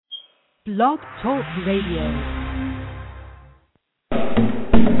Blog Talk Radio.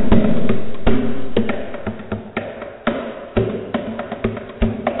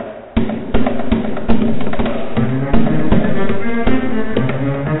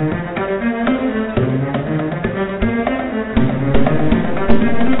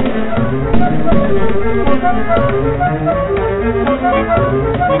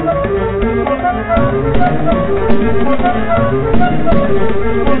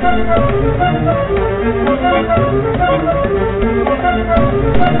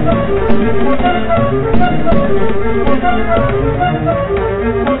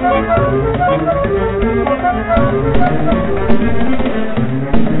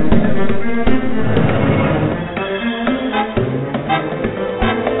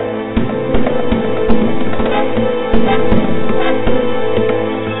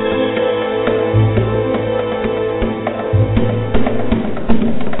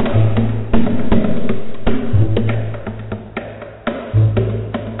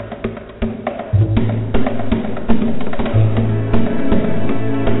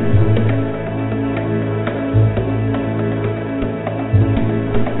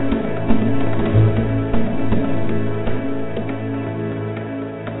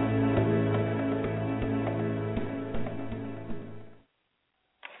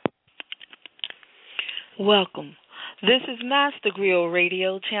 Welcome. This is Master Grill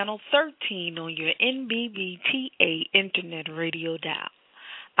Radio, Channel 13 on your NBBTA Internet Radio dial.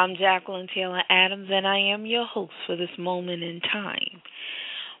 I'm Jacqueline Taylor Adams, and I am your host for this moment in time.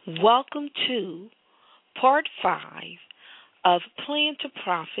 Welcome to Part 5 of Plan to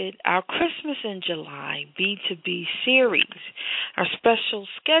Profit, our Christmas in July B2B series. Our special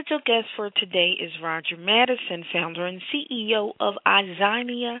scheduled guest for today is Roger Madison, founder and CEO of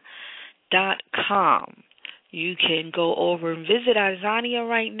Izania.com. You can go over and visit Izania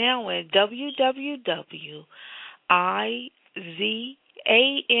right now at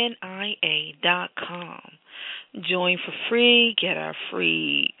www.izania.com. Join for free, get our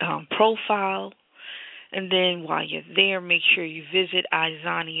free profile, and then while you're there, make sure you visit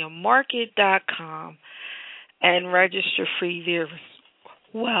izaniamarket.com and register free there.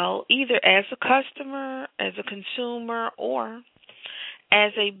 Well, either as a customer, as a consumer, or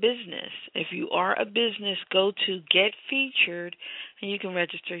as a business. If you are a business, go to Get Featured, and you can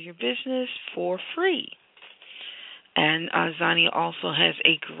register your business for free. And Izania also has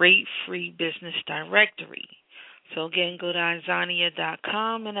a great free business directory. So again, go to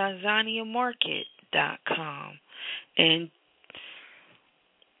Izania.com and IzaniaMarket.com and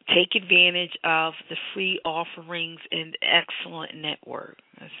take advantage of the free offerings and excellent network.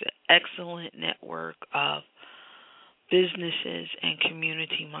 It's an excellent network of businesses and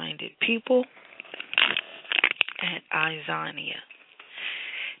community-minded people at Izania.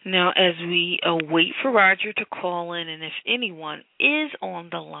 Now, as we wait for Roger to call in, and if anyone is on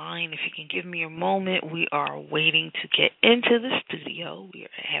the line, if you can give me a moment, we are waiting to get into the studio. We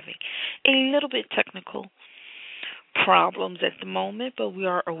are having a little bit technical problems at the moment, but we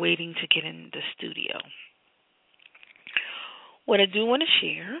are waiting to get in the studio. What I do want to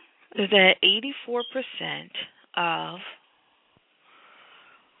share is that 84% of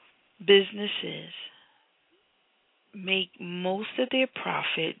businesses make most of their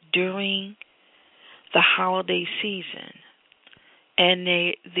profit during the holiday season, and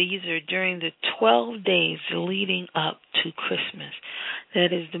these are during the 12 days leading up to Christmas.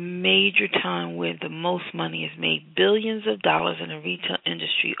 That is the major time where the most money is made. Billions of dollars in the retail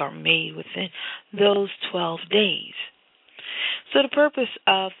industry are made within those 12 days. So the purpose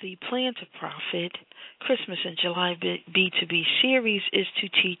of the Plan to Profit Christmas in July B2B series is to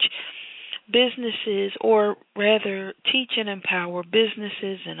teach businesses, or rather teach and empower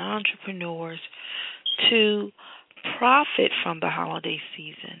businesses and entrepreneurs to profit from the holiday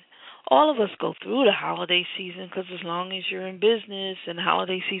season. All of us go through the holiday season because as long as you're in business and the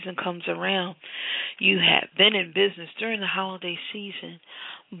holiday season comes around, you have been in business during the holiday season.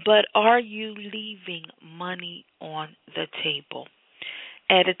 But are you leaving money on the table?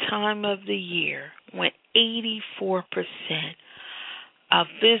 At a time of the year when 84% of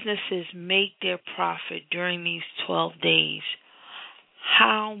businesses make their profit during these 12 days,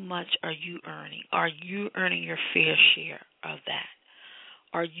 how much are you earning? Are you earning your fair share of that?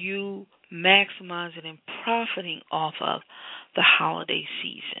 Are you maximizing and profiting off of the holiday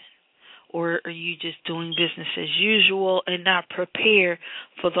season? Or are you just doing business as usual and not prepared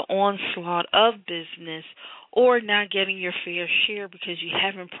for the onslaught of business, or not getting your fair share because you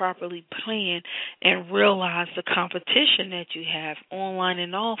haven't properly planned and realized the competition that you have online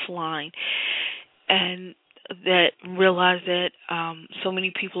and offline? And that realized that so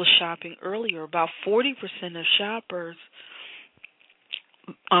many people are shopping earlier. About 40% of shoppers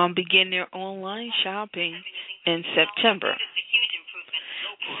begin their online shopping in September.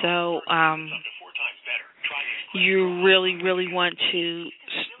 So you really, really want to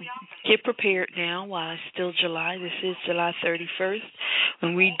get prepared now while it's still July. This is July 31st.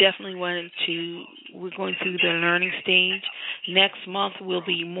 And we definitely we're going through the learning stage. Next month we'll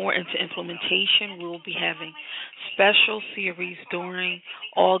be more into implementation. We'll be having special series during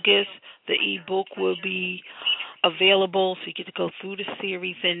August. The ebook will be available, so you get to go through the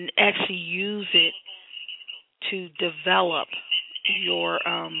series and actually use it to develop your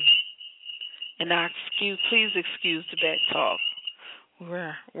and please excuse the back talk.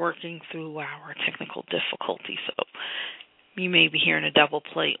 We're working through our technical difficulties, so you may be hearing a double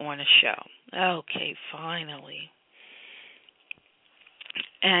play on the show. Okay, finally.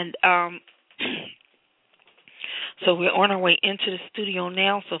 And so we're on our way into the studio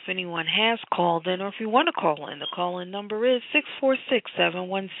now, so if anyone has called in or if you want to call in, the call-in number is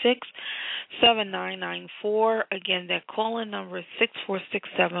 646-716-7994. Again, that call-in number is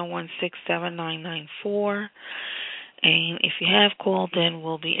 646-716-7994. And if you have called in,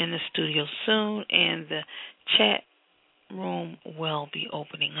 we'll be in the studio soon, and the chat room will be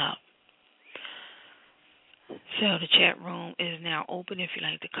opening up. So the chat room is now open if you'd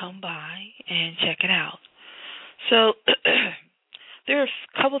like to come by and check it out. So there are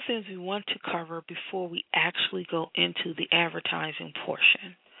a couple of things we want to cover before we actually go into the advertising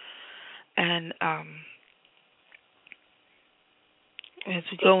portion. And as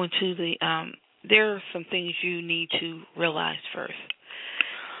we go into there are some things you need to realize first.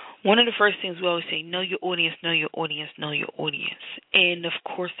 One of the first things we always say, know your audience, know your audience, know your audience. And, of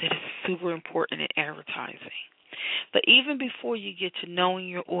course, that is super important in advertising. But even before you get to knowing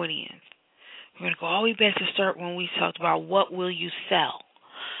your audience, we're going to go all the way back to start when we talked about what will you sell.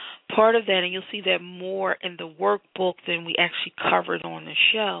 Part of that, and you'll see that more in the workbook than we actually covered on the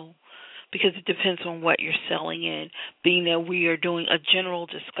show, because it depends on what you're selling in, being that we are doing a general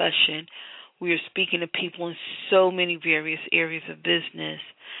discussion. We are speaking to people in so many various areas of business.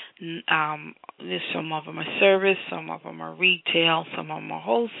 Some of them are service, some of them are retail, some of them are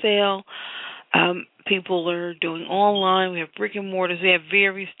wholesale. People are doing online. We have brick and mortars. We have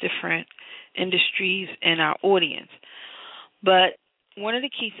various different industries in our audience. But one of the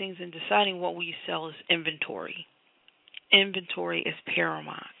key things in deciding what we sell is inventory. Inventory is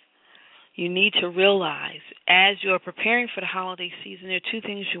paramount. You need to realize as you are preparing for the holiday season, there are two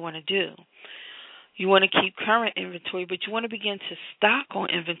things you want to do. You want to keep current inventory, but you want to begin to stock on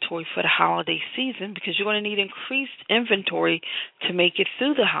inventory for the holiday season because you're going to need increased inventory to make it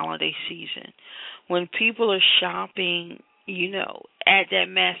through the holiday season. When people are shopping, at that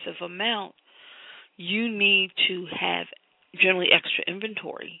massive amount, you need to have generally extra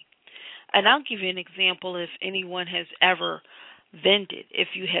inventory. And I'll give you an example if anyone has ever vended.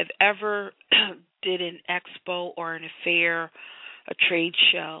 If you have ever did an expo or an affair, a trade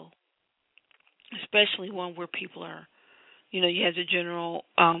show, especially one where people are, you have the general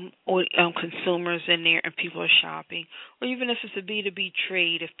consumers in there and people are shopping, or even if it's a B2B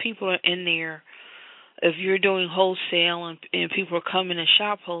trade, if people are in there, if you're doing wholesale and people are coming to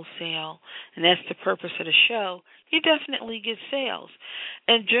shop wholesale, and that's the purpose of the show, you definitely get sales.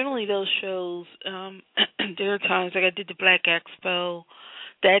 And generally those shows, there are times, like I did the Black Expo,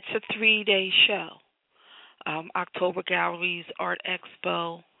 that's a 3-day show. October Galleries Art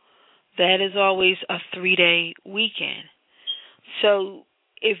Expo, that is always a 3-day weekend. So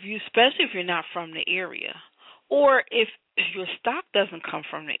especially if you're not from the area, or if your stock doesn't come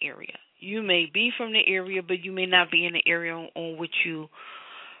from the area, you may be from the area, but you may not be in the area on which you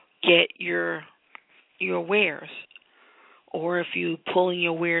get your wares. Or if you're pulling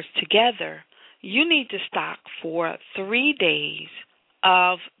your wares together, you need to stock for 3 days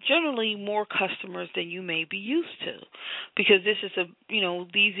of generally more customers than you may be used to, because this is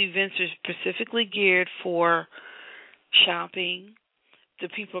these events are specifically geared for shopping. The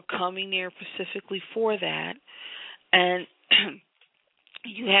people are coming there specifically for that, and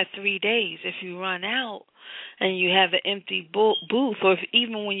you have 3 days. If you run out and you have an empty booth, or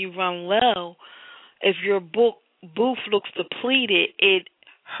even when you run low, if your booth looks depleted, it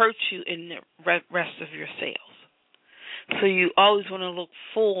hurts you in the rest of your sales. So you always want to look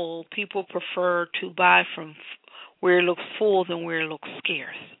full. People prefer to buy from where it looks full than where it looks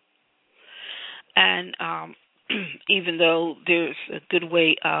scarce. And even though there's a good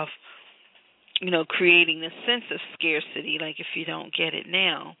way of, creating a sense of scarcity, like if you don't get it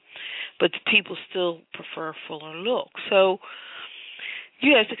now, but people still prefer fuller look. So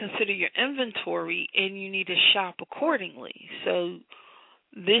you have to consider your inventory and you need to shop accordingly. So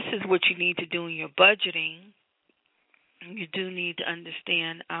this is what you need to do in your budgeting. You do need to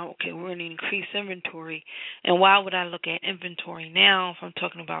understand, okay, we're going to increase inventory. And why would I look at inventory now if I'm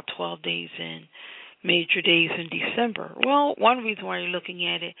talking about 12 days in major days in December? Well, one reason why you're looking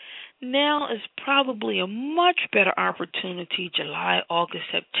at it now is probably a much better opportunity. July, August,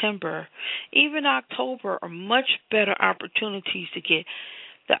 September, even October are much better opportunities to get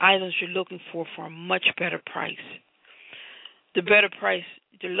the items you're looking for a much better price. The better price,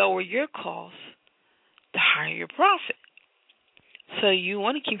 the lower your cost, the higher your profit. So you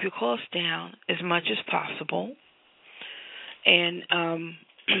want to keep your costs down as much as possible. And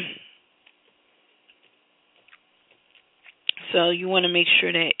so you want to make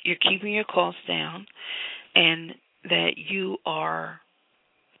sure that you're keeping your costs down and that you are,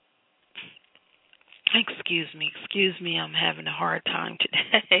 excuse me, I'm having a hard time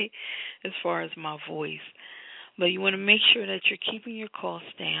today as far as my voice. But you want to make sure that you're keeping your costs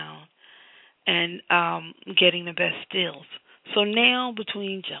down and getting the best deals. So now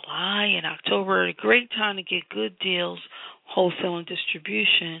between July and October, a great time to get good deals, wholesale and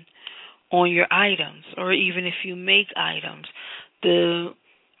distribution on your items, or even if you make items, the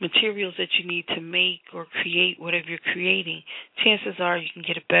materials that you need to make or create whatever you're creating, chances are you can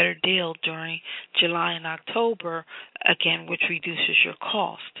get a better deal during July and October, again, which reduces your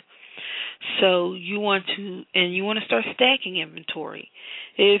cost. So you want to start stacking inventory.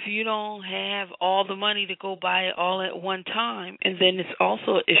 If you don't have all the money to go buy it all at one time, and then it's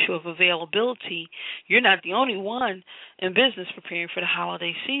also an issue of availability, you're not the only one in business preparing for the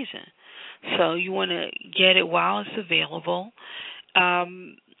holiday season. So you want to get it while it's available,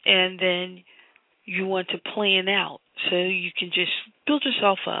 and then you want to plan out. So you can just build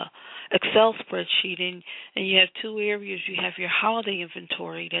yourself a Excel spreadsheet, and you have two areas. You have your holiday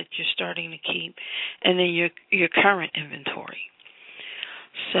inventory that you're starting to keep, and then your current inventory.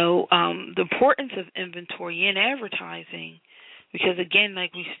 So the importance of inventory in advertising, because again,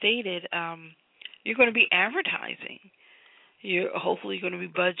 like we stated, you're going to be advertising. You're hopefully going to be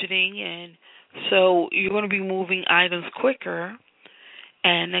budgeting, and so you're going to be moving items quicker.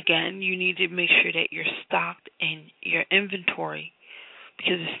 And again, you need to make sure that you're stocked in your inventory,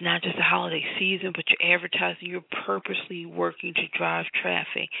 because it's not just the holiday season, but you're advertising. You're purposely working to drive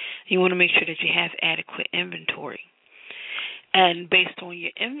traffic. You want to make sure that you have adequate inventory. And based on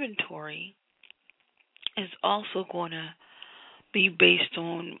your inventory, it's also going to be based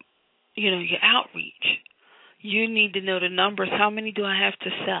on, your outreach. You need to know the numbers. How many do I have to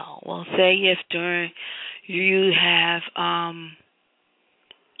sell? Well, say if during you have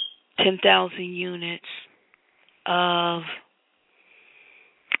 10,000 units of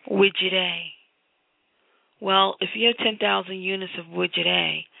widget A. Well, if you have 10,000 units of widget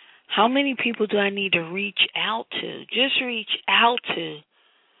A, how many people do I need to reach out to? Just reach out to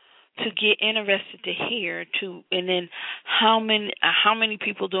get interested to hear to, and then how many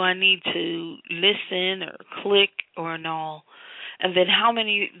people do I need to listen or click or and all, and then how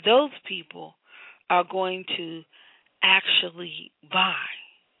many of those people are going to actually buy?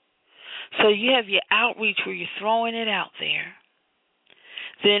 So you have your outreach where you're throwing it out there.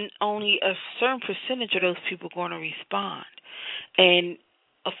 Then only a certain percentage of those people are going to respond. And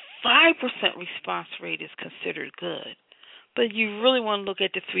a 5% response rate is considered good. But you really want to look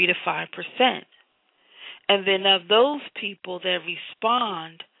at the 3 to 5%. And then of those people that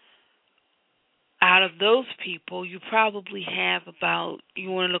respond, out of those people, you probably have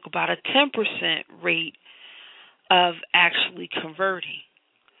you want to look about a 10% rate of actually converting.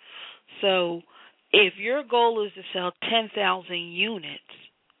 So if your goal is to sell 10,000 units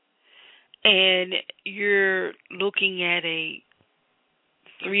and you're looking at a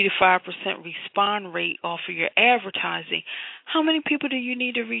 3 to 5% respond rate off of your advertising, how many people do you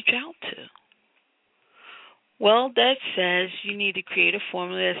need to reach out to? Well, that says you need to create a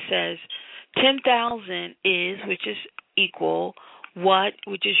formula that says 10,000 which is equal what,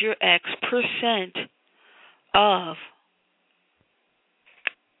 which is your X percent of,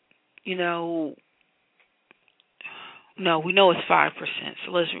 no, we know it's 5%,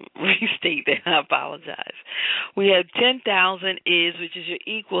 so let's restate that. I apologize. We have 10,000 which is your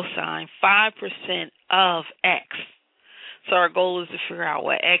equal sign, 5% of X. So our goal is to figure out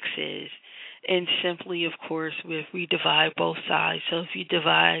what X is. And simply, of course, if we divide both sides, so if you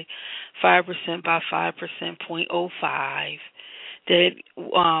divide 5% by 5%, 0.05, that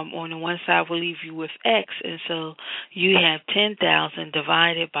on the one side will leave you with X. And so you have 10,000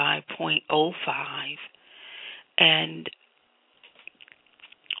 divided by 0.05. And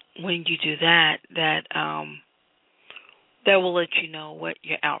when you do that that will let you know what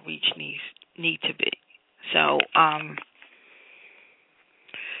your outreach need to be. So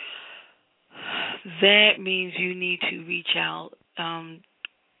that means you need to reach out, and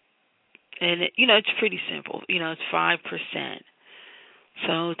it's pretty simple. It's 5%,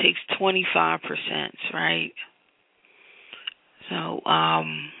 so it takes 25%, right? So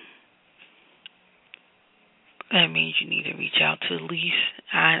that means you need to reach out to at least.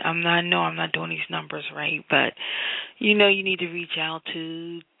 I'm not doing these numbers right, but you need to reach out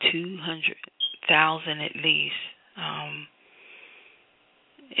to 200,000 at least,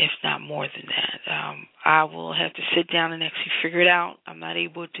 if not more than that. I will have to sit down and actually figure it out. I'm not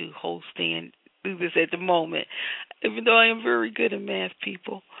able to hold stand do this at the moment, even though I am very good at math,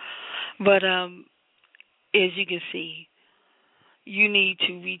 people. But as you can see, you need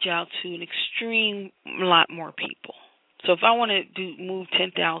to reach out to an extreme lot more people. So if I want to move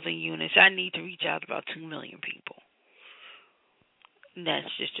 10,000 units, I need to reach out to about 2 million people. And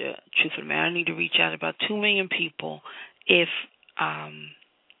that's just the truth of the matter. I need to reach out to about 2 million people if, and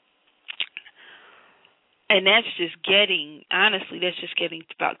that's just getting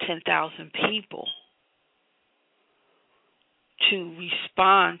about 10,000 people to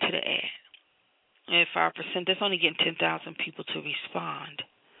respond to the ad. At 5%, that's only getting 10,000 people to respond.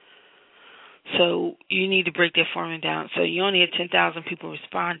 So you need to break that formula down. So you only have 10,000 people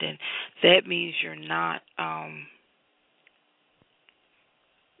responding. That means you're not,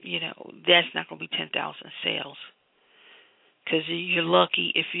 that's not going to be 10,000 sales. Because you're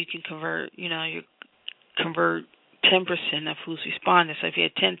lucky if you can convert 10% of who's responding. So if you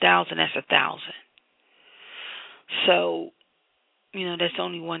had 10,000, that's 1,000. So, that's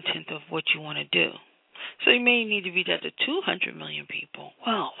only 1/10 of what you want to do. So you may need to reach out to 200 million people.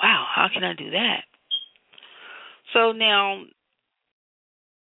 Well, wow, how can I do that? So now,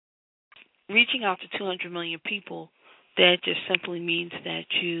 reaching out to 200 million people, that just simply means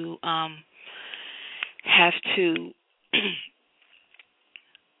that you have to,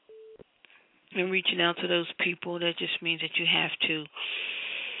 and reaching out to those people, that just means that you have to,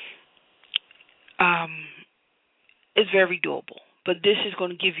 it's very doable. But this is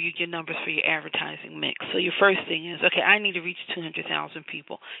going to give you your numbers for your advertising mix. So your first thing is, okay, I need to reach 200,000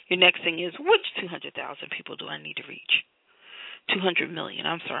 people. Your next thing is, which 200,000 people do I need to reach? 200 million,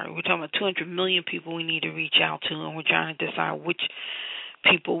 I'm sorry. We're talking about 200 million people we need to reach out to, and we're trying to decide which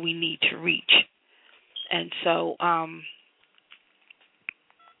people we need to reach. And so,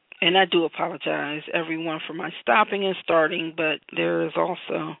 and I do apologize, everyone, for my stopping and starting, but there is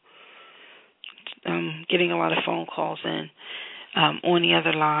also getting a lot of phone calls in. On the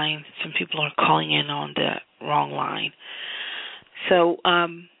other line, some people are calling in on the wrong line. So,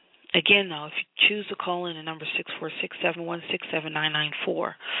 again, though, if you choose to call in, the number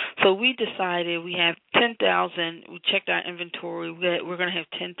 646-716-7994. So we decided we have 10,000. We checked our inventory. We're going to have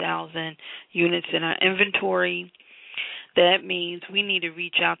 10,000 units in our inventory. That means we need to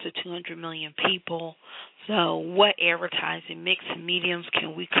reach out to 200 million people. So what advertising mix and mediums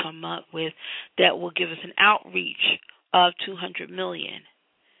can we come up with that will give us an outreach of 200 million?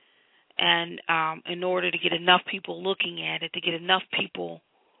 And in order to get enough people looking at it, to get enough people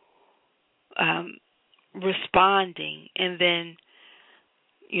responding, and then,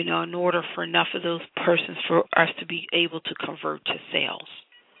 in order for enough of those persons for us to be able to convert to sales.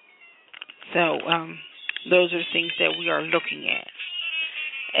 So those are things that we are looking at.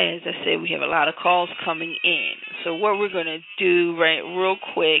 As I said, we have a lot of calls coming in. So what we're going to do real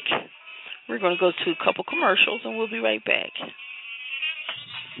quick, we're going to go to a couple commercials, and we'll be right back.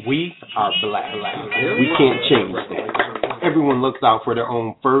 We are black. We can't change that. Everyone looks out for their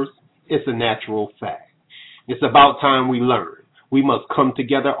own first. It's a natural fact. It's about time we learn. We must come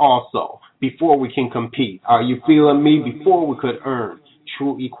together also before we can compete. Are you feeling me? Before we could earn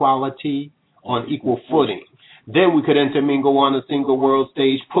true equality on equal footing. Then we could intermingle on a single world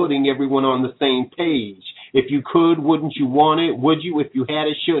stage, putting everyone on the same page. If you could, wouldn't you want it? Would you? If you had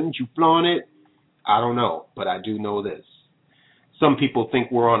it, shouldn't you flaunt it? I don't know, but I do know this. Some people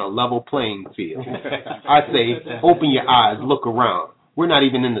think we're on a level playing field. I say, open your eyes, look around. We're not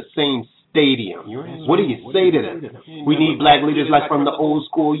even in the same stadium. What do you say to them? We need black leaders like from the old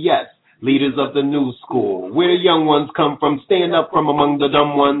school, yes. Leaders of the new school. Where the young ones come from, stand up from among the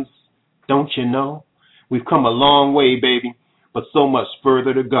dumb ones. Don't you know? We've come a long way, baby, but so much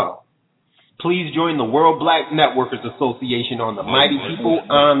further to go. Please join the World Black Networkers Association on the Mighty People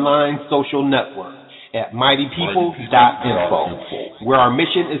Online Social Network at mightypeople.info, where our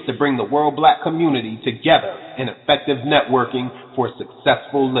mission is to bring the world black community together in effective networking for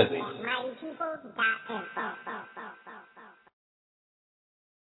successful living.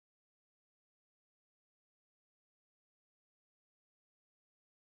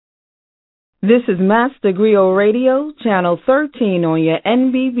 This is Master Griot Radio, Channel 13 on your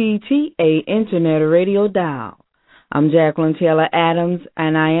NBBTA Internet Radio dial. I'm Jacqueline Taylor Adams,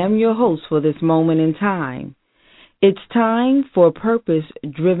 and I am your host for this moment in time. It's time for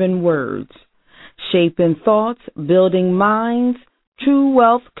purpose-driven words, shaping thoughts, building minds, true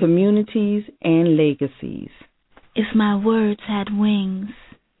wealth, communities, and legacies. If my words had wings,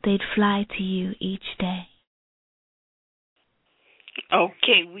 they'd fly to you each day.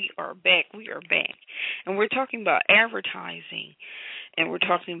 Okay, we are back. And we're talking about advertising, and we're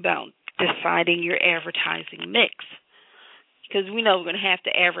talking about deciding your advertising mix. Because we know we're going to have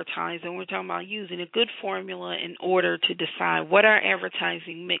to advertise, and we're talking about using a good formula in order to decide what our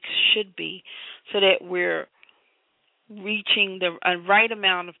advertising mix should be so that we're reaching the right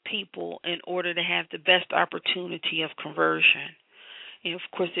amount of people in order to have the best opportunity of conversion. And, of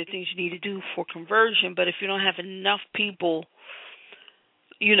course, there are things you need to do for conversion, but if you don't have enough people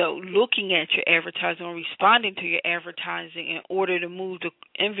looking at your advertising or responding to your advertising in order to move the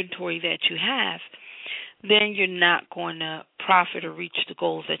inventory that you have, then you're not going to profit or reach the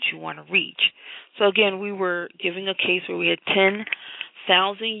goals that you want to reach. So, again, we were giving a case where we had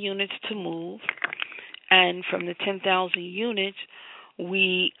 10,000 units to move, and from the 10,000 units,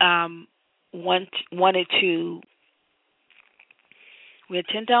 we we had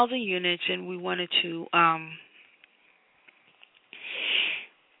 10,000 units, and we wanted to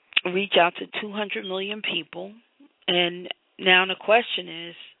reach out to 200 million people. And now the question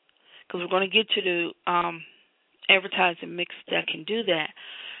is, because we're going to get to the advertising mix that can do that,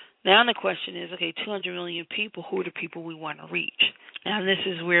 now the question is, okay, 200 million people, who are the people we want to reach? Now this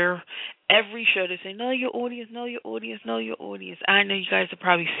is where every show they say, know your audience, know your audience, know your audience. I know you guys are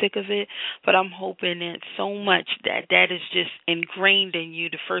probably sick of it, but I'm hoping that so much that is just ingrained in you,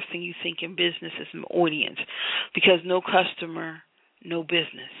 the first thing you think in business is an audience, because no customer, no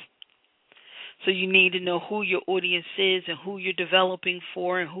business. So you need to know who your audience is and who you're developing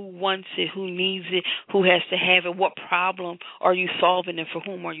for and who wants it, who needs it, who has to have it, what problem are you solving and for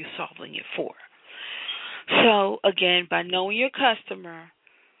whom are you solving it for. So, again, by knowing your customer,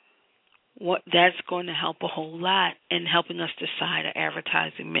 that's going to help a whole lot in helping us decide an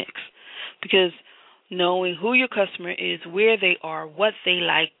advertising mix. Because knowing who your customer is, where they are, what they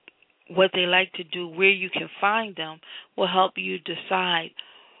like to do, where you can find them, will help you decide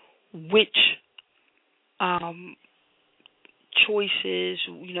which choices,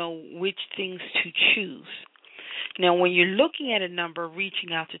 which things to choose. Now, when you're looking at a number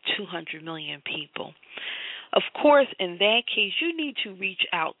reaching out to 200 million people, of course, in that case, you need to reach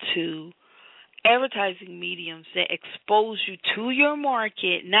out to advertising mediums that expose you to your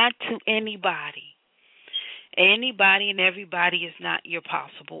market, not to anybody. Anybody and everybody is not your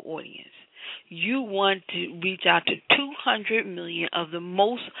possible audience. You want to reach out to 200 million of the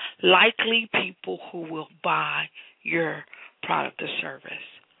most likely people who will buy your product or service.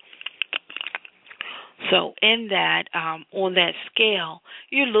 So in that, on that scale,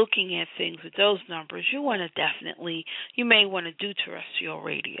 you're looking at things with those numbers. You may want to do terrestrial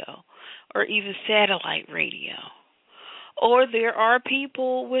radio or even satellite radio. Or there are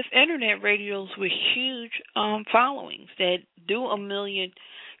people with internet radios with huge followings that do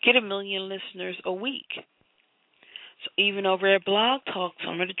get 1 million listeners a week. So even over at Blog Talk,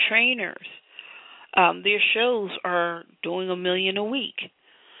 some of the trainers, their shows are doing 1 million a week.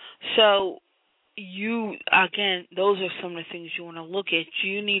 So those are some of the things you want to look at.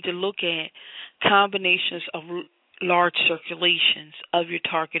 You need to look at combinations of large circulations of your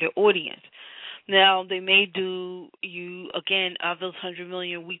targeted audience. Now, they may do of those 100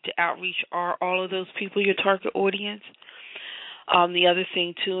 million a week to outreach, are all of those people your target audience? The other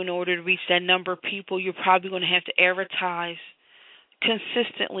thing, too, in order to reach that number of people, you're probably going to have to advertise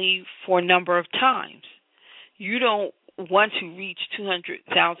consistently for a number of times. You don't want to reach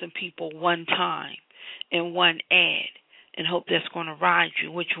 200,000 people one time in one ad and hope that's going to ride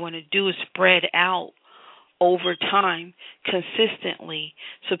you. What you want to do is spread out over time consistently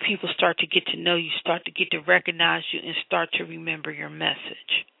so people start to get to know you, start to get to recognize you, and start to remember your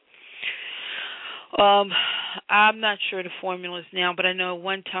message. I'm not sure the formulas now, but I know at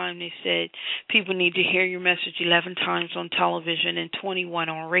one time they said people need to hear your message 11 times on television and 21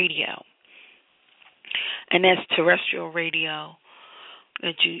 on radio. And that's terrestrial radio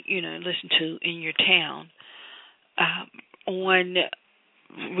that you listen to in your town. On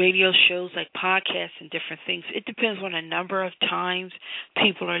radio shows like podcasts and different things, it depends on the number of times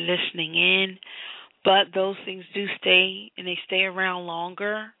people are listening in, but those things do stay, and they stay around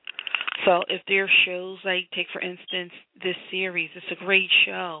longer. So if there are shows like, take for instance, this series, it's a great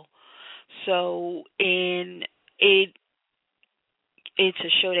show. So it it's a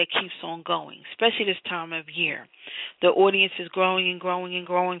show that keeps on going, especially this time of year. The audience is growing and growing and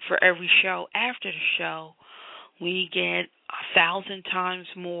growing for every show. After the show, we get 1,000 times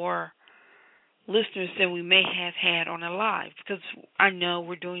more listeners than we may have had on a live, because I know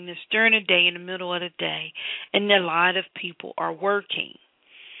we're doing this during the day, in the middle of the day, and a lot of people are working.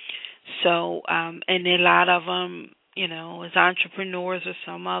 So, and a lot of them, as entrepreneurs, or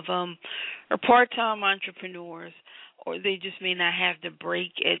some of them are part-time entrepreneurs, or they just may not have the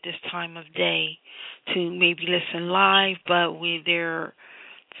break at this time of day to maybe listen live, but they're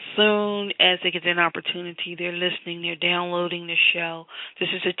soon as they get an opportunity, they're listening, they're downloading the show. This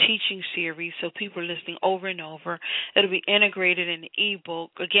is a teaching series, so people are listening over and over. It'll be integrated in the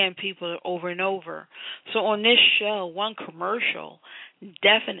ebook. Again, people are over and over. So on this show, one commercial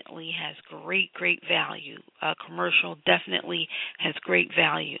definitely has great, great value. A commercial definitely has great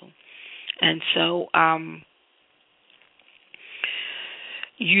value. And so,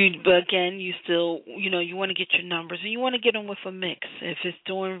 you still, you want to get your numbers, and you want to get them with a mix. If it's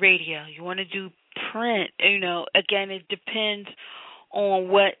doing radio, you want to do print. Again, it depends on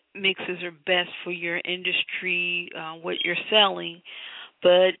what mixes are best for your industry, what you're selling.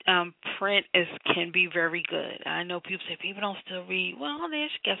 But print can be very good. I know people say people don't still read. Well,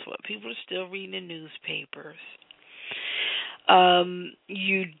 guess what? People are still reading the newspapers.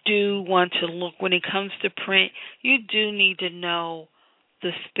 You do want to look, when it comes to print, you do need to know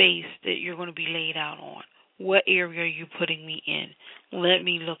the space that you're going to be laid out on. What area are you putting me in? Let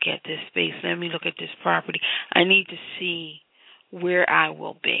me look at this space. Let me look at this property. I need to see where I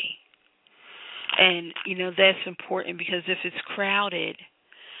will be. And, that's important, because if it's crowded,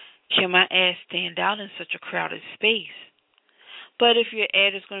 can my ad stand out in such a crowded space? But if your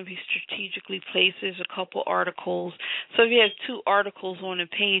ad is going to be strategically placed, there's a couple articles. So if you have 2 articles on a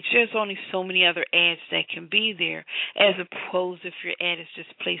page, there's only so many other ads that can be there, as opposed if your ad is just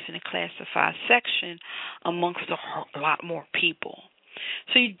placed in a classified section amongst a lot more people.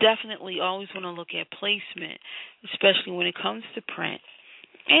 So you definitely always want to look at placement, especially when it comes to print.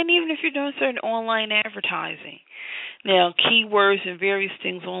 And even if you're doing certain online advertising. Now, keywords and various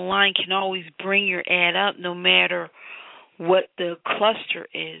things online can always bring your ad up, no matter what the cluster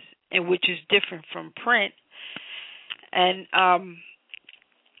is, and which is different from print. And,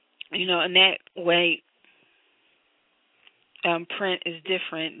 in that way, print is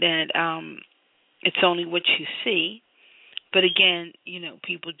different, that it's only what you see. But again,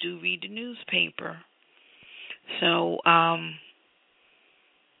 people do read the newspaper. So,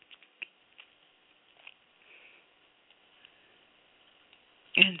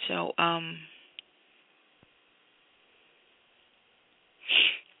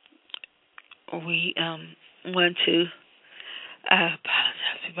 we want to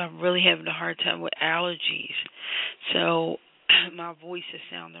apologize. I'm really having a hard time with allergies. So my voice is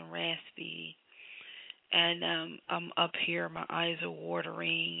sounding raspy. And I'm up here. My eyes are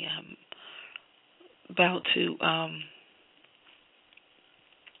watering. I'm about to...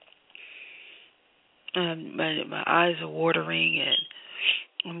 my eyes are watering,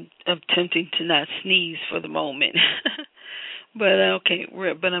 and I'm attempting to not sneeze for the moment. But okay,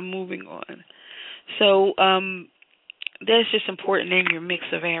 but I'm moving on. So that's just important in your mix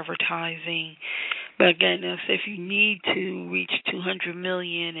of advertising. But again, if you need to reach 200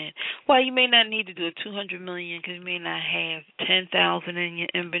 million, you may not need to do a 200 million because you may not have 10,000 in your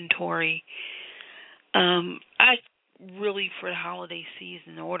inventory. I really, for the holiday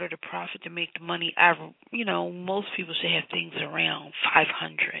season, in order to profit, to make the money, most people should have things around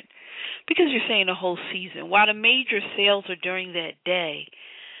 500, because you're saying the whole season. While the major sales are during that day,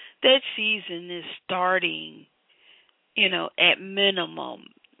 that season is starting, at minimum.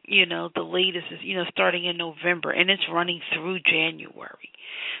 The latest is, starting in November, and it's running through January.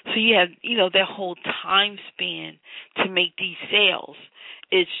 So you have, that whole time span to make these sales.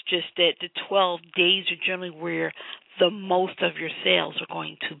 It's just that the 12 days are generally where the most of your sales are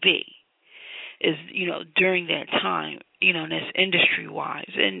going to be, is, during that time, and that's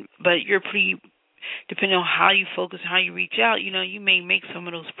industry-wise. But you're pretty, depending on how you focus, how you reach out, you may make some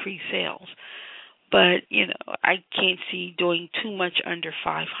of those pre-sales. But, I can't see doing too much under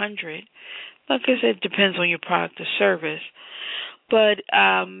 500. Like I said, it depends on your product or service. But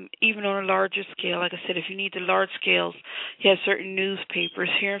even on a larger scale, like I said, if you need the large scales, you have certain newspapers.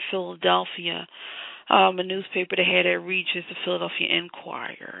 Here in Philadelphia, a newspaper that had at reach is the Philadelphia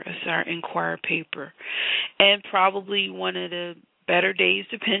Inquirer. It's our Inquirer paper. And probably one of the better days,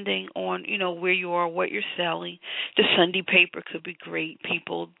 depending on, where you are, what you're selling. The Sunday paper could be great.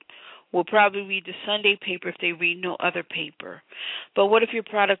 People will probably read the Sunday paper if they read no other paper. But what if your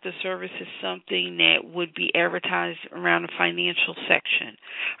product or service is something that would be advertised around the financial section,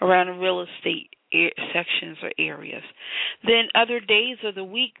 around the real estate sections or areas? Then other days of the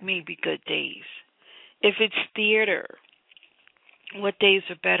week may be good days. If it's theater, what days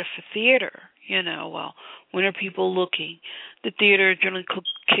are better for theater? When are people looking? The theater generally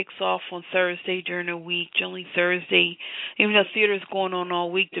kicks off on Thursday during the week, generally Thursday. Even though theater is going on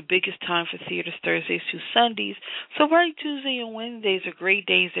all week, the biggest time for theater is Thursdays through Sundays. So probably Tuesday and Wednesdays are great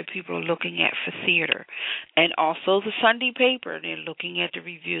days that people are looking at for theater. And also the Sunday paper, they're looking at the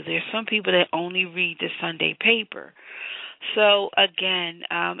review. There's some people that only read the Sunday paper. So again,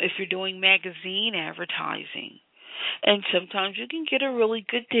 if you're doing magazine advertising, and sometimes you can get a really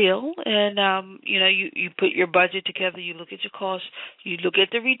good deal, and you put your budget together, you look at your costs, you look at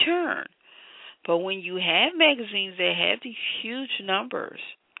the return. But when you have magazines that have these huge numbers,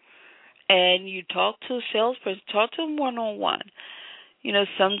 and you talk to a salesperson, talk to them one-on-one,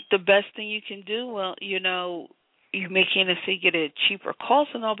 the best thing you can do, you may can't say get a cheaper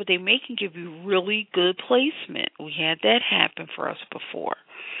cost and all, but they can give you really good placement. We had that happen for us before.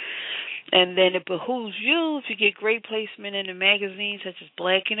 And then it behooves you, if you get great placement in a magazine such as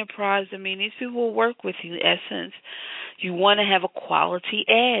Black Enterprise, these people will work with you. In essence, you want to have a quality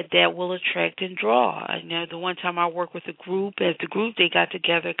ad that will attract and draw. I know the one time I worked with a group, as the group, they got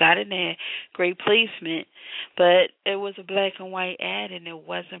together, got an ad, great placement, but it was a black and white ad and it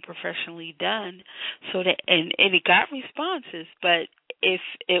wasn't professionally done. And it got responses, but if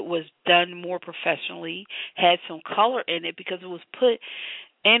it was done more professionally, had some color in it, because it was put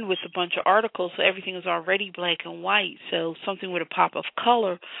in with a bunch of articles, so everything was already black and white, so something with a pop of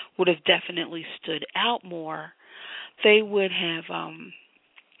color would have definitely stood out more. They would have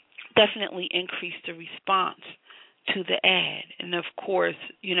definitely increased the response to the ad. And of course,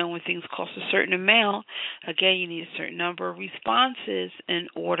 when things cost a certain amount, again, you need a certain number of responses in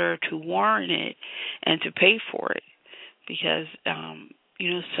order to warrant it and to pay for it, because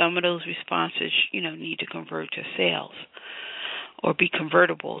some of those responses need to convert to sales or be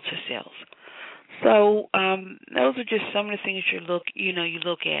convertible to sales. So those are just some of the things you look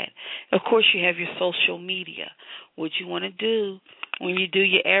at. Of course, you have your social media. What you want to do when you do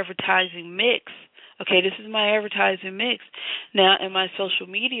your advertising mix. Okay, this is my advertising mix. Now, in my social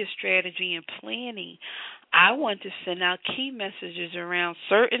media strategy and planning, I want to send out key messages around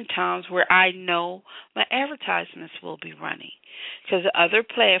certain times where I know my advertisements will be running. Because the other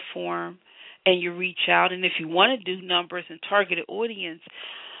platform, and you reach out, and if you want to do numbers and targeted audience,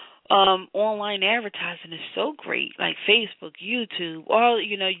 online advertising is so great, like Facebook, YouTube.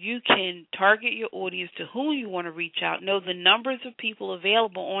 You can target your audience to who you want to reach out, know the numbers of people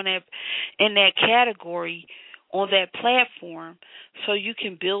available in that category on that platform, so you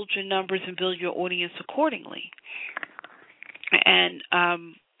can build your numbers and build your audience accordingly. And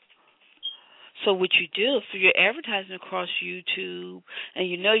so what you do, if you're advertising across YouTube and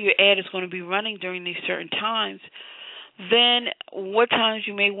your ad is going to be running during these certain times, then what times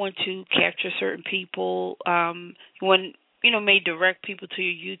you may want to capture certain people, may direct people to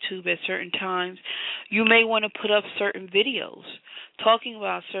your YouTube at certain times. You may want to put up certain videos talking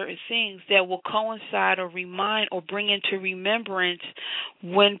about certain things that will coincide or remind or bring into remembrance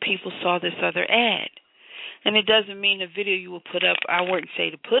when people saw this other ad. And it doesn't mean the video you will put up, I wouldn't say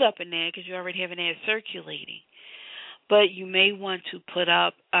to put up an ad because you already have an ad circulating. But you may want to put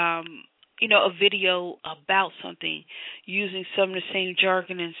up, a video about something using some of the same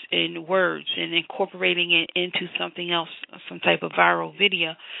jargon and words and incorporating it into something else, some type of viral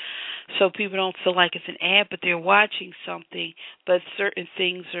video, so people don't feel like it's an ad, but they're watching something, but certain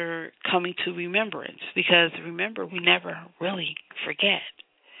things are coming to remembrance, because remember, we never really forget.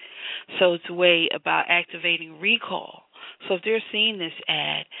 So it's a way about activating recall. So if they're seeing this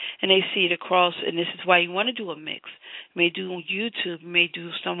ad and they see it across, and this is why you want to do a mix. You may do on YouTube, you may do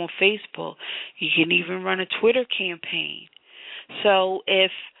some on Facebook. You can even run a Twitter campaign. So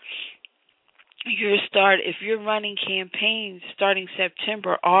if you're running campaigns starting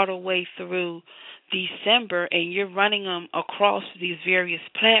September all the way through December, and you're running them across these various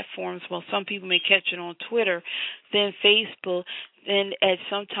platforms, well, some people may catch it on Twitter, then Facebook, then at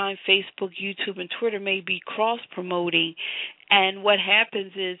some time Facebook, YouTube, and Twitter may be cross-promoting, and what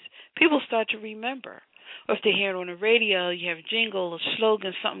happens is people start to remember. Or if they hear it on the radio, you have a jingle, a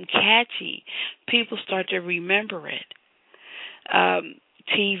slogan, something catchy, people start to remember it.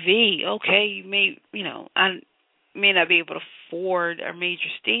 TV, okay, you may, I may not be able to afford a major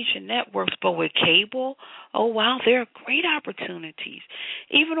station networks, but with cable, oh wow, there are great opportunities.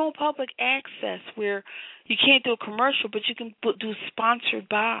 Even on public access, where you can't do a commercial, but you can do sponsored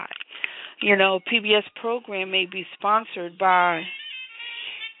by. PBS program may be sponsored by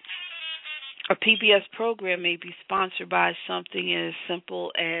a PBS program may be sponsored by something as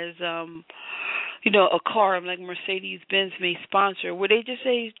simple as a car like Mercedes Benz may sponsor, where they just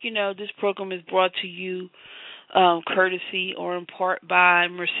say, this program is brought to you courtesy or in part by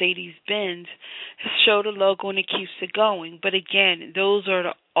Mercedes Benz. Show the logo and it keeps it going. But again, those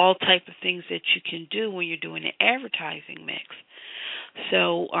are all type of things that you can do when you're doing an advertising mix.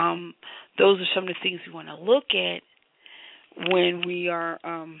 So those are some of the things we want to look at when we are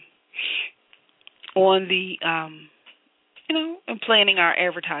on the and planning our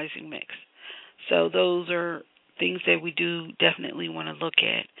advertising mix. So those are things that we do definitely want to look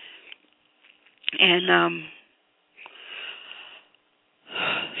at. And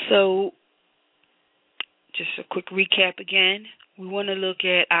so just a quick recap again. We want to look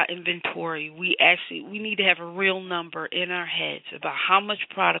at our inventory. We need to have a real number in our heads about how much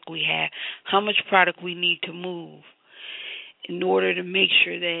product we have, how much product we need to move in order to make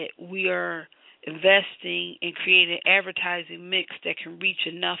sure that we are investing in creating an advertising mix that can reach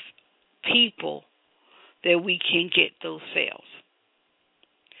enough people that we can get those sales.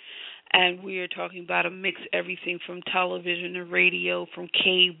 And we are talking about a mix, everything from television to radio, from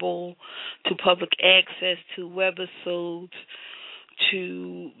cable to public access to webisodes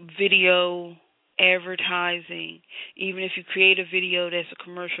to video advertising. Even if you create a video that's a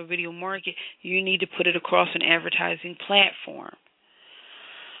commercial video market, you need to put it across an advertising platform.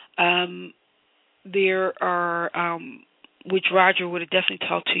 There are, which Roger would have definitely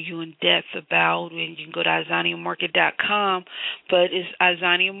talked to you in depth about, and you can go to IzaniaMarket.com, but it's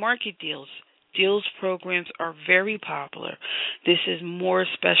Izania Market Deals. Deals programs are very popular. This is more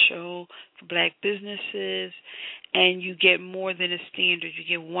special for black businesses, and you get more than a standard. You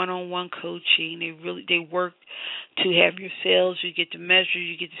get one-on-one coaching. They work to have your sales. You get to measure.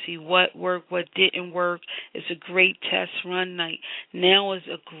 You get to see what worked, what didn't work. It's a great test run night. Now is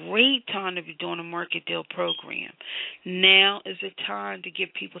a great time to be doing a market deal program. Now is the time to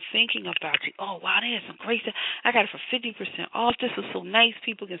get people thinking about you. Oh, wow, they had some great stuff. I got it for 50% off. This was so nice.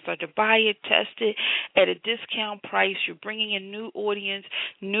 People can start to buy it, test it at a discount price. You're bringing in new audience,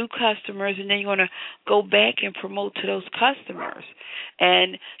 new customers, and then you're going to go back and promote to those customers.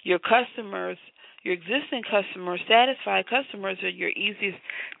 And your customers, your existing customers, satisfied customers are your easiest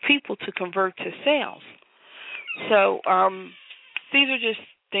people to convert to sales. So these are just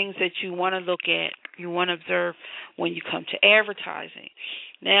things that you want to look at, you want to observe when you come to advertising.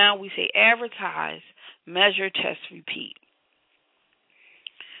 Now we say advertise, measure, test, repeat.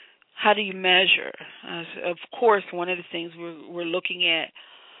 How do you measure? Of course, one of the things we're looking at,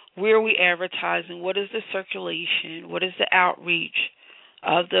 where are we advertising? What is the circulation? What is the outreach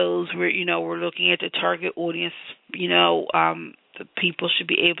of those? We're looking at the target audience. The people should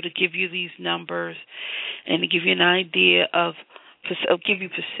be able to give you these numbers and to give you an idea of give you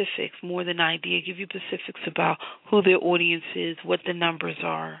specifics, more than idea, give you specifics about who their audience is, what the numbers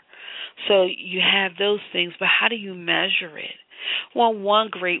are. So you have those things, but how do you measure it? Well, one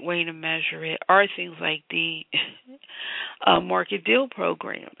great way to measure it are things like the market deal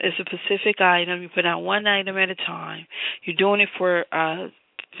program. It's a specific item. You put out one item at a time. You're doing it for a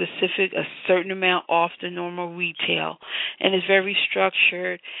certain amount off the normal retail. And it's very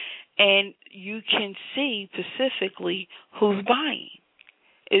structured. And you can see specifically who's buying.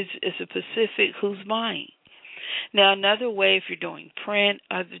 It's a specific who's buying. Now, another way, if you're doing print,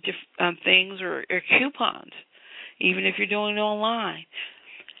 other different things, or coupons, even if you're doing it online,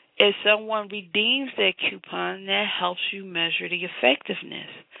 if someone redeems that coupon, that helps you measure the effectiveness.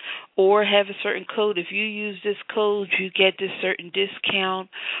 Or have a certain code. If you use this code, you get this certain discount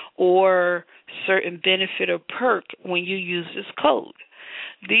or certain benefit or perk when you use this code.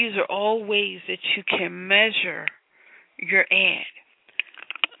 These are all ways that you can measure your ad.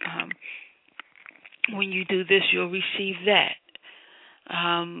 When you do this, you'll receive that.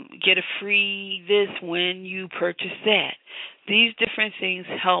 Get a free this when you purchase that. These different things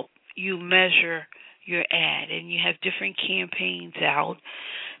help you measure your ad, and you have different campaigns out.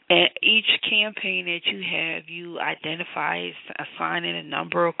 And each campaign that you have, you identify, assigning a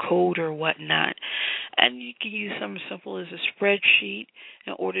number or code or whatnot. And you can use something simple as a spreadsheet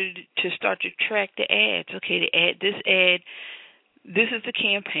in order to start to track the ads. Okay, this is the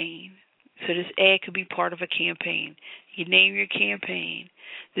campaign. So this ad could be part of a campaign. You name your campaign.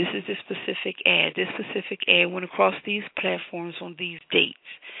 This is the specific ad. This specific ad went across these platforms on these dates.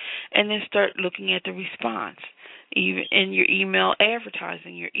 And then start looking at the response, even in your email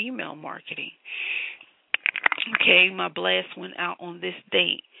advertising, your email marketing. Okay, my blast went out on this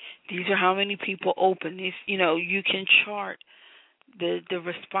date. These are how many people opened this. You can chart the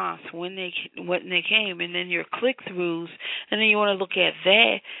response when they came, and then your click throughs, and then you want to look at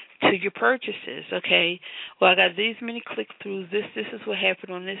that to your purchases. Okay, well, I got these many click throughs. This is what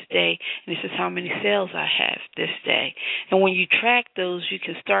happened on this day, and this is how many sales I have this day. And when you track those, you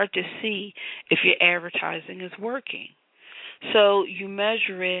can start to see if your advertising is working. So you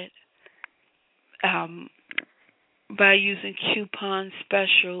measure it by using coupon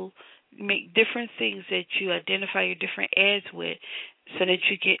special, make different things that you identify your different ads with, so that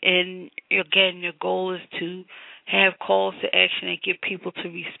you get in. Again, your goal is to have calls to action and get people to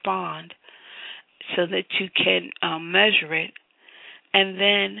respond, so that you can measure it, and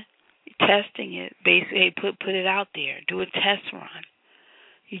then testing it. Basically, put it out there. Do a test run.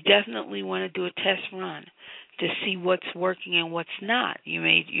 You definitely want to do a test run to see what's working and what's not. You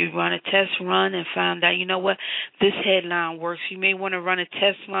run a test run and find out, you know what, this headline works. You may want to run a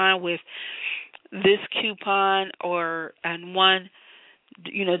test line with this coupon and one,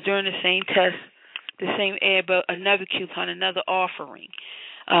 during the same test, the same ad, but another coupon, another offering.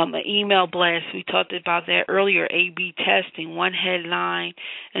 An email blast, we talked about that earlier, A/B testing, one headline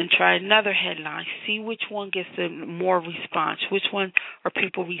and try another headline. See which one gets the more response, which one are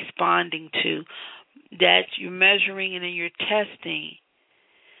people responding to. That you're measuring, and then you're testing,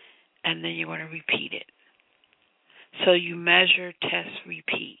 and then you're going to repeat it. So you measure, test,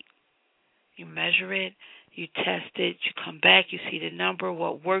 repeat. You measure it, you test it, you come back, you see the number,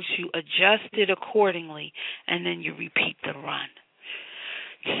 what works, you adjust it accordingly, and then you repeat the run.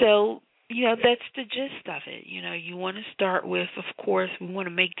 So, that's the gist of it. You want to start with, of course, we want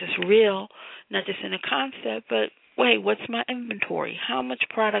to make this real, not just in a concept, but wait, what's my inventory? How much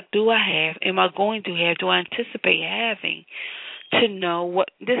product do I have? Am I going to have? Do I anticipate having? To know what,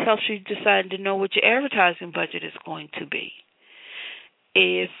 this helps you decide to know what your advertising budget is going to be.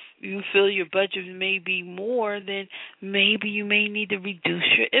 If you feel your budget may be more, then maybe you may need to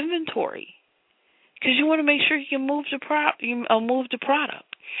reduce your inventory, because you want to make sure you can move the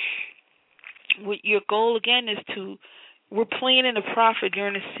product. Your goal, again, is we're planning a profit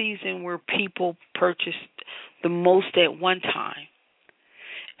during a season where people purchase the most at one time.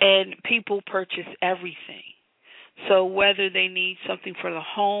 And people purchase everything. So whether they need something for the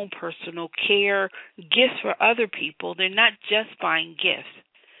home, personal care, gifts for other people, they're not just buying gifts.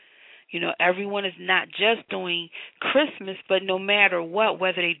 Everyone is not just doing Christmas, but no matter what,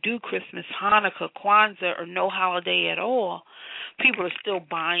 whether they do Christmas, Hanukkah, Kwanzaa, or no holiday at all, people are still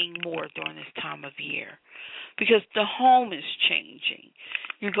buying more during this time of year, because the home is changing.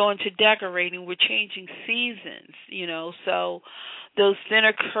 You're going to decorating. We're changing seasons, so those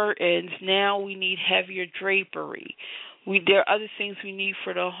thinner curtains, now we need heavier drapery. There are other things we need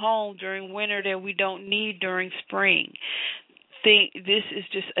for the home during winter that we don't need during spring. This is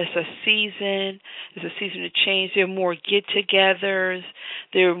just, it's a season. It's a season of change. There are more get-togethers.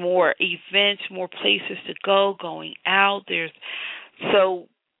 There are more events, more places to go, going out. So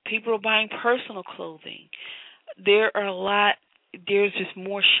people are buying personal clothing. There's just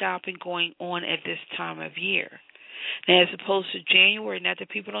more shopping going on at this time of year. Now, as opposed to January, not that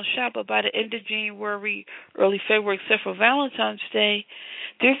people don't shop, but by the end of January, early February, except for Valentine's Day,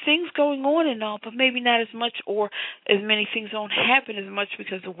 there are things going on and all, but maybe not as much, or as many things don't happen as much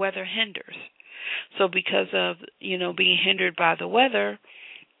because the weather hinders. So because of, being hindered by the weather,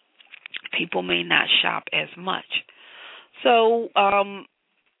 people may not shop as much. So,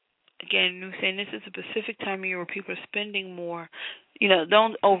 again, we're saying this is a specific time of year where people are spending more.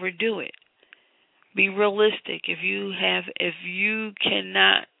 Don't overdo it. Be realistic. If you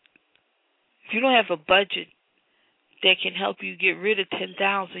don't have a budget that can help you get rid of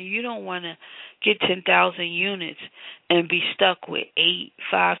 10,000, you don't want to get 10,000 units and be stuck with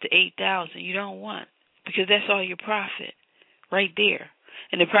 5 to 8,000. You don't want, because that's all your profit right there,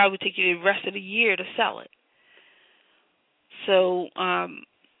 and it probably take you the rest of the year to sell it. So,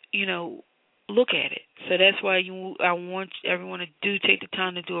 look at it. So that's why I want everyone to take the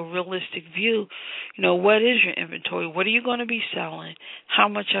time to do a realistic view. What is your inventory? What are you going to be selling? How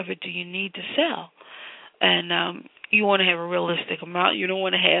much of it do you need to sell? And you want to have a realistic amount. You don't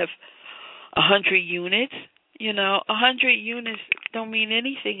want to have 100 units. 100 units don't mean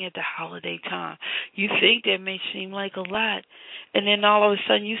anything at the holiday time. You think that may seem like a lot, and then all of a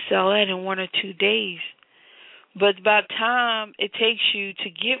sudden you sell that in 1 or 2 days. But by the time it takes you to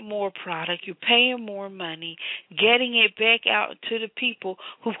get more product, you're paying more money, getting it back out to the people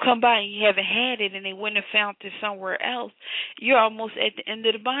who've come by and you haven't had it and they wouldn't have found it somewhere else. You're almost at the end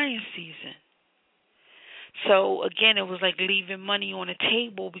of the buying season. So, again, it was like leaving money on the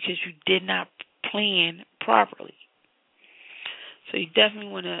table because you did not plan properly. So you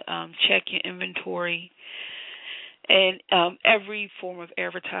definitely want to check your inventory. And every form of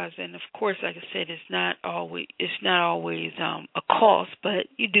advertising, of course, like I said, it's not always a cost, but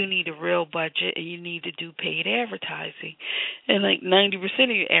you do need a real budget, and you need to do paid advertising. And like 90%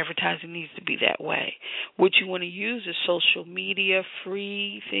 of your advertising needs to be that way. What you want to use is social media,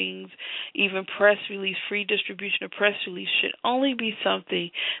 free things, even press release, free distribution of press release should only be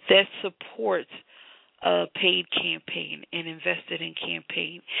something that supports a paid campaign and invested in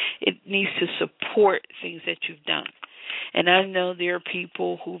campaign. It needs to support things that you've done. And I know there are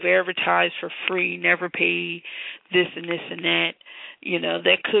people who've advertised for free, never paid this and this and that.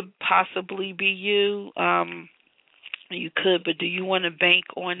 That could possibly be you. You could, but do you want to bank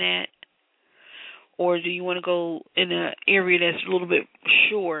on that? Or do you want to go in an area that's a little bit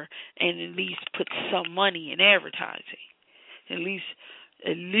sure and at least put some money in advertising? At least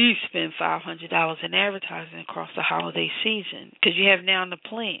spend $500 in advertising across the holiday season, because you have now the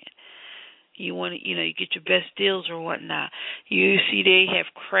plan. You want to, you get your best deals or whatnot. You see they have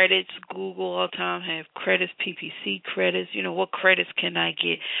credits. Google all the time have credits, PPC credits. What credits can I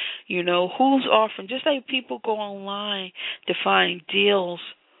get? Who's offering? Just like people go online to find deals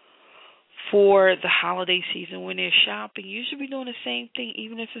for the holiday season when they're shopping, you should be doing the same thing,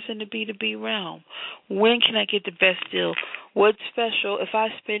 even if it's in the B2B realm. When can I get the best deal? What's special? If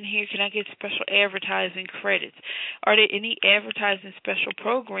I spend here, can I get special advertising credits? Are there any advertising special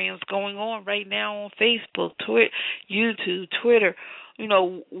programs going on right now on Facebook, YouTube, Twitter?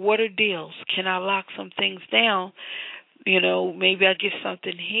 What are deals? Can I lock some things down? Maybe I get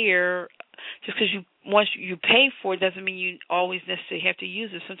something here. Just because once you pay for it doesn't mean you always necessarily have to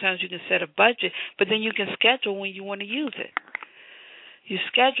use it. Sometimes you can set a budget, but then you can schedule when you want to use it. You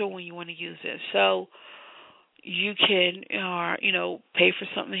schedule when you want to use it. So you can, pay for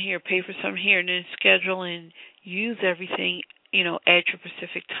something here, and then schedule and use everything, at your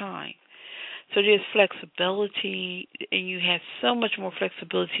specific time. So there's flexibility, and you have so much more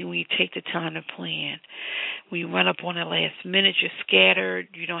flexibility when you take the time to plan. When you run up on the last minute, you're scattered,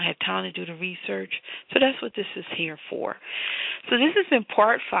 you don't have time to do the research. So that's what this is here for. So this has been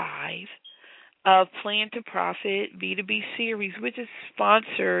part 5 of Plan to Profit B2B series, which is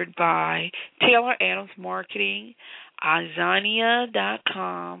sponsored by Taylor Adams Marketing,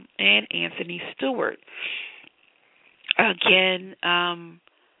 Izania.com, and Anthony Stewart. Again,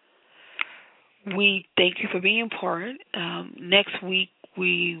 we thank you for being part. Next week,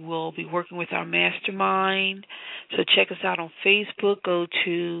 we will be working with our mastermind. So check us out on Facebook. Go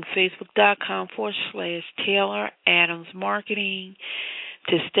to facebook.com/Taylor Adams Marketing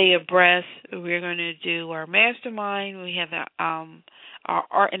to stay abreast. We're going to do our mastermind. We have our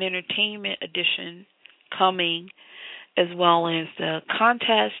art and entertainment edition coming, as well as the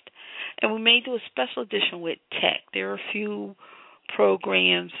contest. And we may do a special edition with tech. There are a few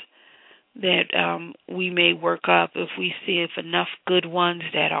programs that we may work up if we see if enough good ones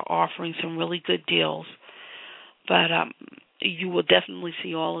that are offering some really good deals. But you will definitely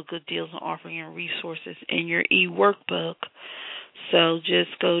see all the good deals and offering and resources in your e-workbook. So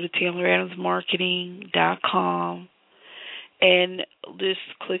just go to TaylorAdamsMarketing.com and just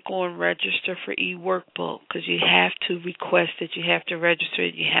click on register for e-workbook, because you have to request it, you have to register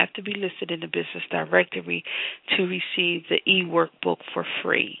it, you have to be listed in the business directory to receive the e-workbook for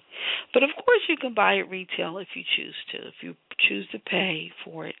free. But of course you can buy it retail if you choose to. If you choose to pay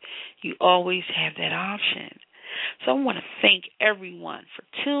for it, you always have that option. So I want to thank everyone for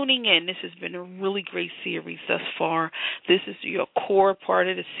tuning in. This has been a really great series thus far. This is your core part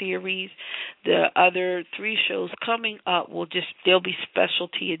of the series. The other 3 shows coming up there'll be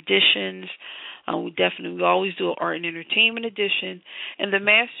specialty editions. We always do an art and entertainment edition. And the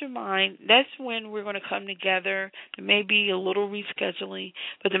mastermind, that's when we're going to come together. There may be a little rescheduling,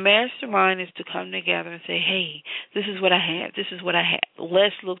 but the mastermind is to come together and say, hey, this is what I have. This is what I have.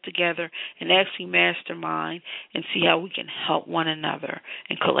 Let's look together and actually mastermind and see how we can help one another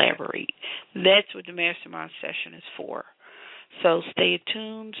and collaborate. That's what the mastermind session is for. So stay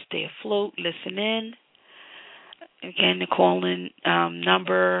attuned, stay afloat, listen in. Again, the call-in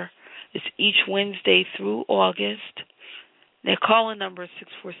number is each Wednesday through August. Their call-in number is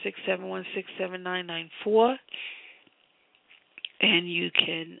 646-716-7994. And you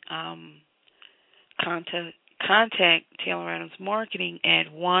can contact Taylor Adams Marketing at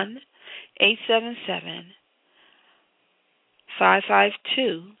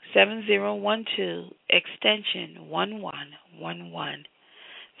 1-877-552-7012, extension 1111.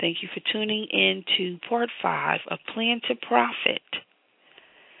 Thank you for tuning in to Part 5 of Plan to Profit,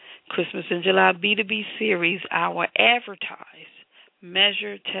 Christmas in July B2B series, our advertise,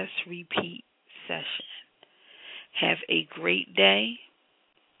 measure, test, repeat session. Have a great day.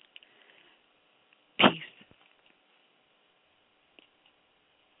 Peace.